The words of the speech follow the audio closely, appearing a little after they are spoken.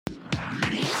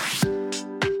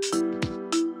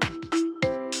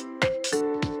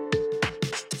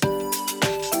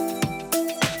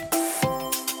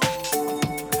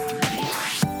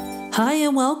Hi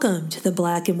and welcome to the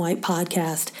Black and White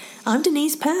Podcast. I'm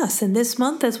Denise Pass, and this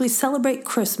month as we celebrate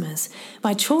Christmas,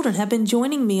 my children have been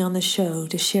joining me on the show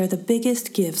to share the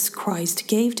biggest gifts Christ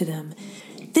gave to them.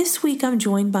 This week I'm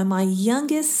joined by my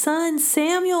youngest son,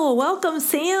 Samuel. Welcome,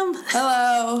 Sam.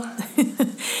 Hello.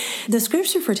 The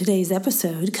scripture for today's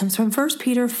episode comes from 1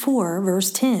 Peter 4, verse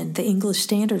 10, the English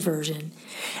Standard Version.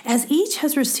 As each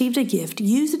has received a gift,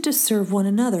 use it to serve one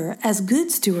another as good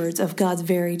stewards of God's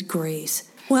varied grace.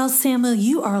 Well, Samuel,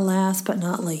 you are last but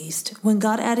not least. When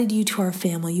God added you to our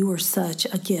family, you were such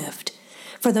a gift.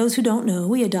 For those who don't know,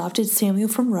 we adopted Samuel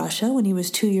from Russia when he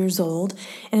was 2 years old,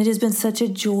 and it has been such a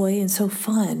joy and so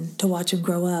fun to watch him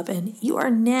grow up. And you are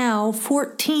now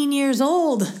 14 years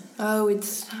old. Oh,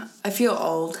 I feel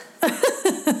old.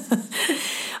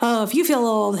 Oh, if you feel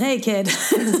old, hey, kid.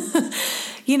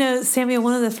 You know, Samuel,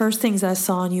 one of the first things I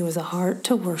saw in you was a heart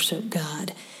to worship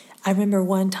God. I remember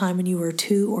one time when you were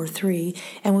 2 or 3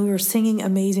 and we were singing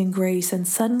Amazing Grace, and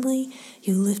suddenly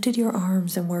you lifted your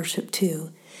arms and worshiped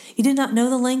too. You did not know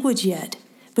the language yet,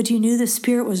 but you knew the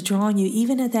Spirit was drawing you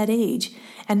even at that age.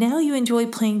 And now you enjoy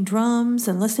playing drums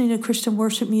and listening to Christian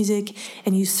worship music,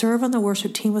 and you serve on the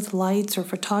worship team with lights or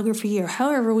photography or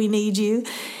however we need you.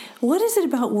 What is it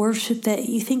about worship that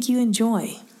you think you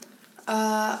enjoy?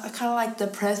 I kind of like the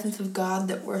presence of God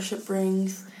that worship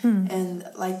brings, and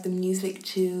like the music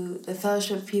too. The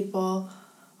fellowship of people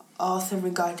all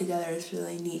serving God together is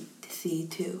really neat to see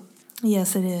too.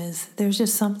 Yes, it is. There's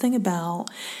just something about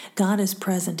God is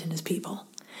present in His people.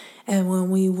 And when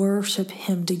we worship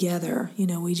Him together,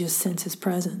 we just sense His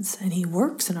presence and He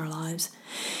works in our lives.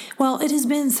 Well, it has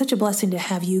been such a blessing to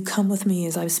have you come with me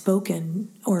as I've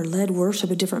spoken or led worship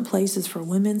at different places for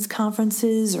women's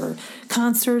conferences or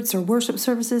concerts or worship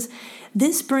services.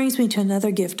 This brings me to another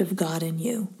gift of God in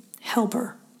you,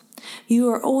 helper. You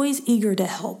are always eager to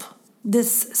help.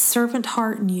 This servant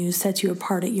heart in you sets you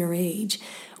apart at your age.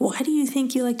 Why do you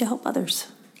think you like to help others?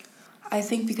 I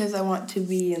think because I want to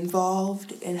be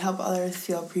involved and help others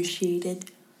feel appreciated.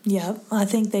 Yeah, I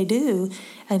think they do.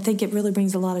 I think it really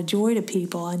brings a lot of joy to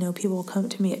people. I know people will come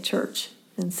to me at church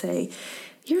and say,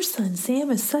 your son Sam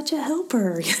is such a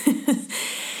helper.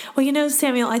 Well,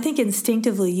 Samuel, I think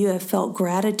instinctively you have felt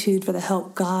gratitude for the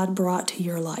help God brought to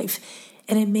your life,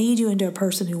 and it made you into a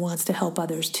person who wants to help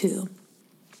others too.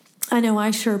 I know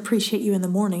I sure appreciate you in the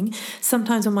morning.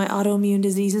 Sometimes when my autoimmune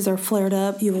diseases are flared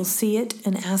up, you will see it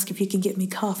and ask if you can get me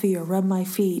coffee or rub my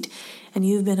feet. And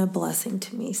you've been a blessing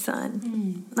to me,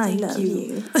 son. I love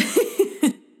you.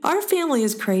 Our family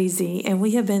is crazy, and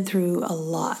we have been through a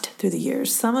lot through the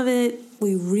years. Some of it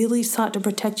we really sought to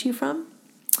protect you from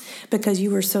because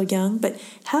you were so young. But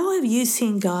how have you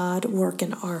seen God work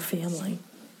in our family?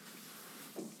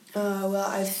 Well,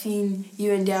 I've seen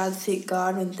you and Dad seek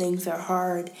God when things are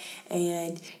hard,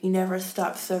 and you never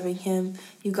stop serving Him.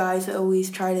 You guys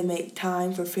always try to make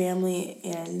time for family,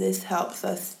 and this helps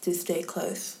us to stay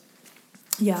close.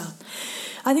 Yeah,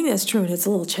 I think that's true, and it's a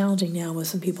little challenging now with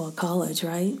some people at college,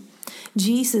 right?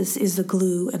 Jesus is the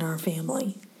glue in our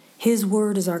family. His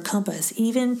word is our compass.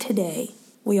 Even today,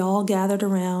 we all gathered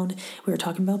around. We were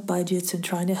talking about budgets and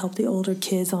trying to help the older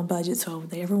kids on budgets. So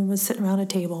everyone was sitting around a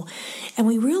table. And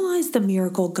we realized the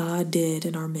miracle God did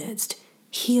in our midst,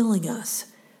 healing us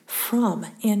from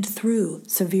and through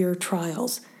severe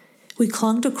trials. We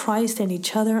clung to Christ and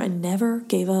each other and never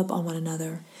gave up on one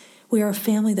another. We are a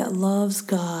family that loves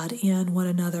God and one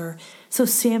another. So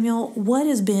Samuel, what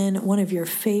has been one of your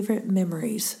favorite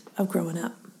memories of growing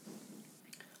up?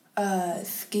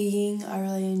 Skiing, I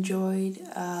really enjoyed.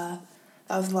 That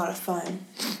was a lot of fun.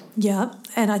 Yeah,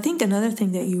 and I think another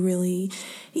thing that you really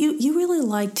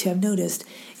like to, I've noticed,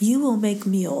 you will make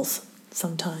meals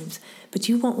sometimes, but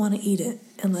you won't want to eat it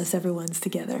unless everyone's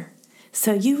together.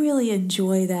 So you really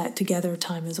enjoy that together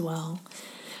time as well.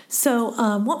 So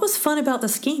what was fun about the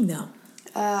skiing, though?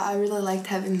 I really liked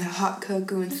having the hot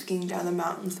cocoa and skiing down the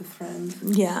mountains with friends.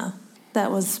 Yeah, that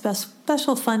was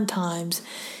special fun times.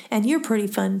 And you're pretty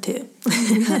fun, too.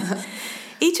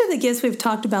 Each of the gifts we've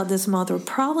talked about this month were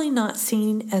probably not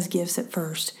seen as gifts at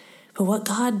first. But what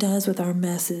God does with our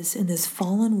messes in this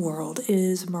fallen world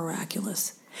is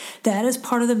miraculous. That is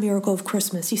part of the miracle of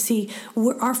Christmas. You see,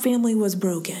 our family was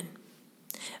broken.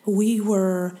 We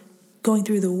were going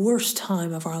through the worst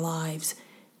time of our lives.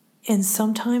 And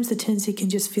sometimes the tendency can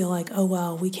just feel like, oh,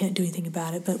 well, we can't do anything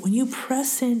about it. But when you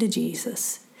press into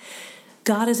Jesus,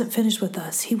 God isn't finished with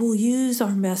us. He will use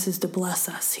our messes to bless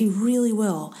us. He really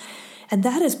will. And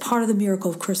that is part of the miracle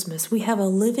of Christmas. We have a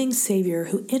living Savior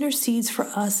who intercedes for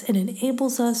us and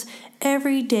enables us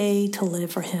every day to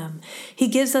live for Him. He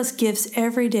gives us gifts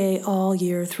every day all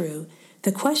year through.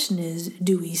 The question is,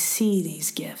 do we see these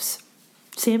gifts?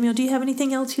 Samuel, do you have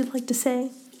anything else you'd like to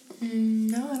say?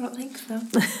 No, I don't think so.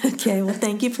 Okay, well,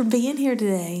 thank you for being here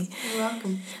today. You're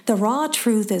welcome. The raw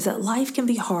truth is that life can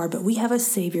be hard, but we have a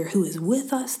Savior who is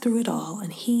with us through it all,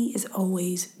 and He is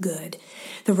always good.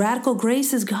 The radical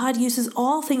grace is God uses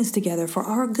all things together for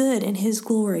our good and His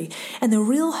glory. And the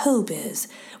real hope is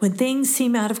when things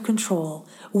seem out of control,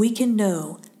 we can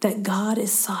know that God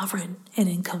is sovereign and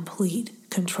in complete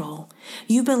control.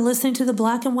 You've been listening to the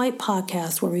Black and White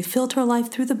podcast, where we filter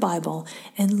life through the Bible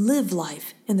and live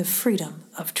life in the freedom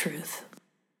of truth.